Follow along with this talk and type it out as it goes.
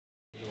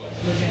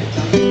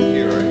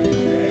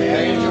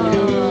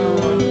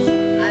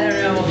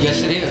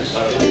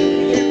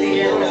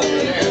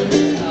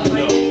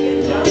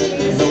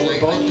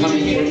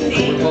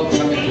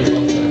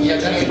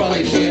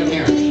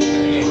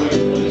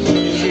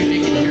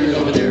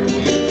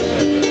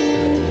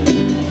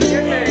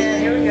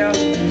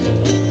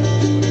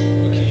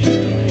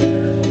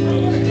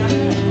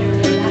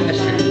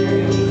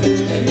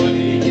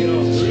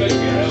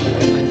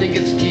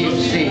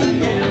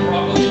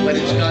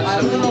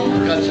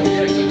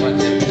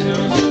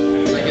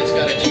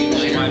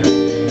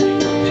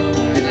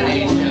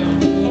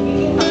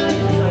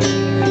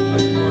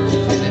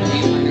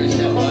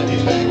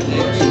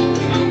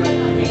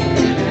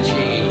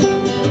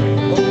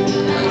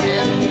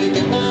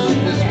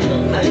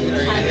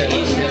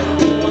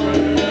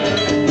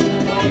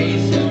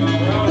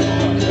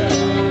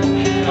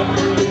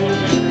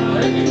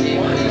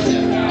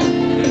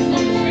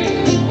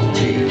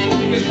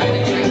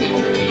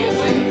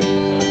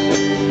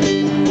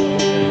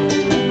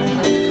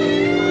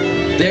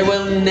There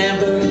will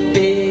never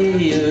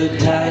be a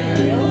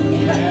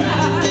time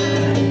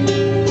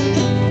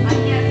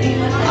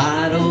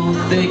I don't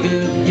think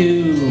of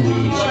you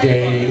each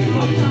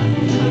day.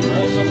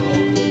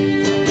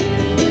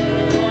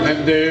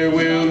 And there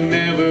will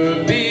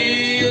never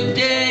be a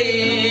day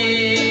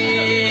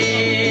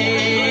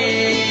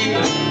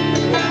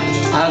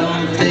I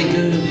don't think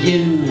of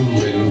you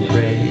and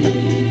pray.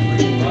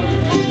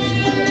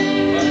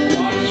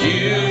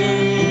 You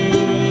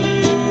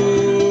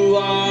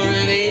are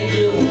an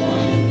angel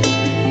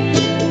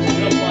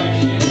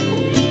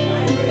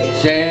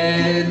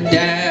sent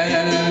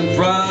down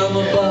from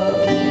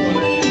above.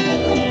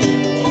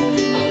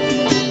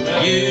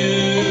 You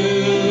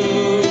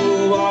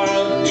are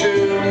a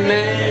true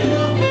man.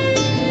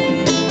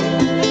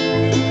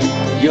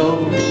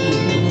 You're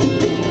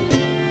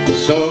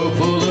so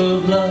full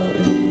of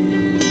love.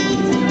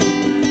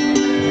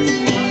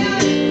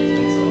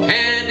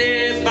 And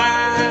if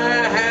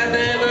I have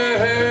ever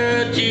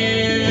hurt you,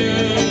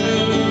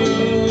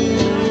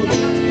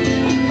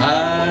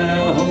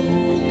 I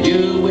hope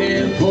you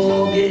will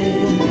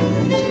forgive.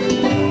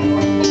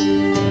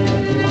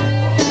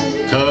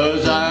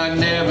 'Cause I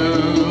never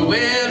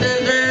will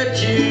desert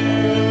you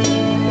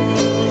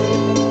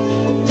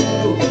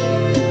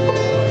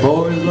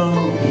for as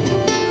long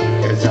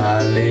as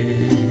I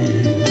live.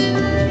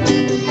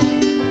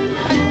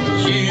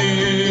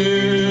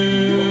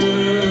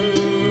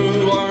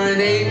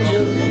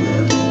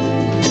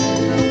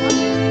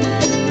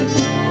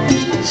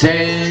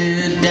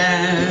 Sent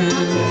down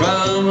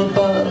from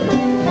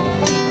above.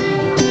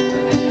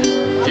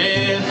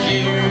 If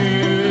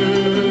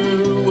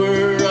you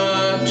were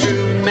a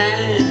true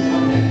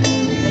man,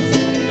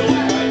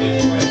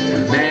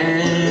 a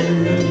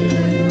man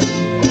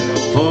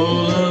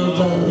full of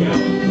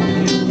love.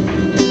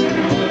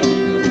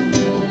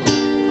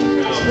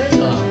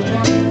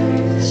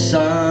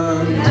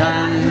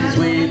 Sometimes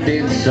we've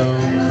been so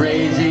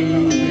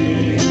crazy.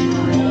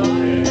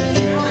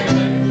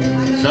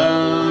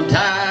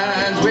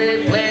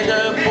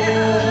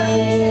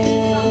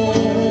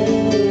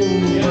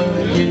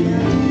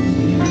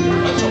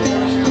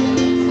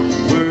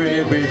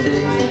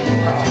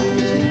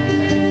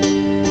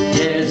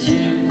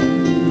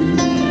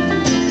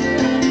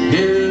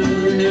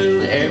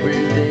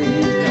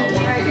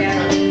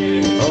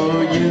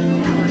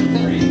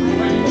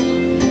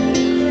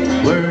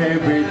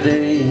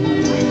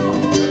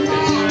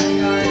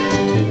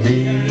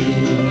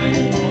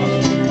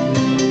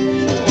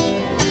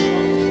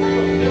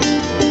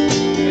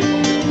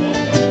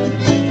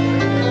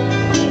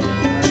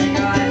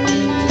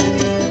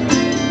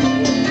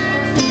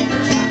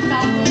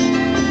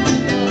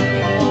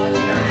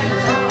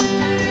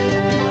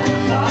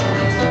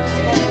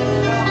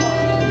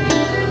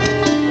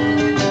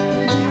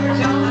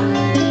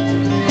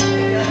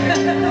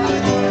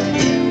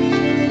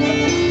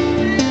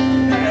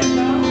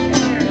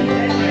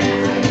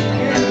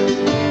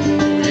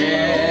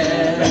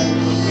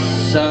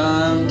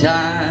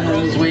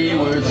 Sometimes we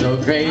were so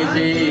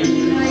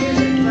crazy,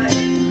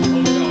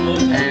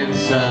 and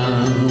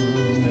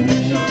sometimes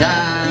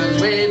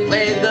we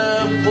played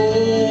the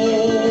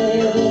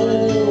fool.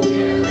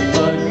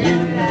 But you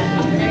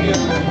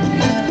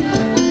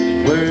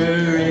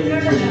were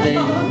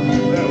everything.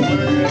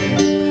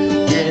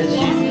 Yes,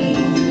 you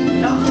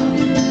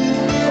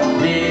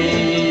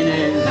mean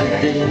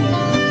everything.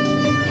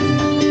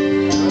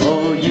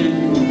 Oh, you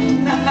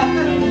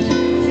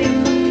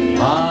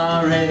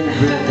are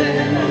everything.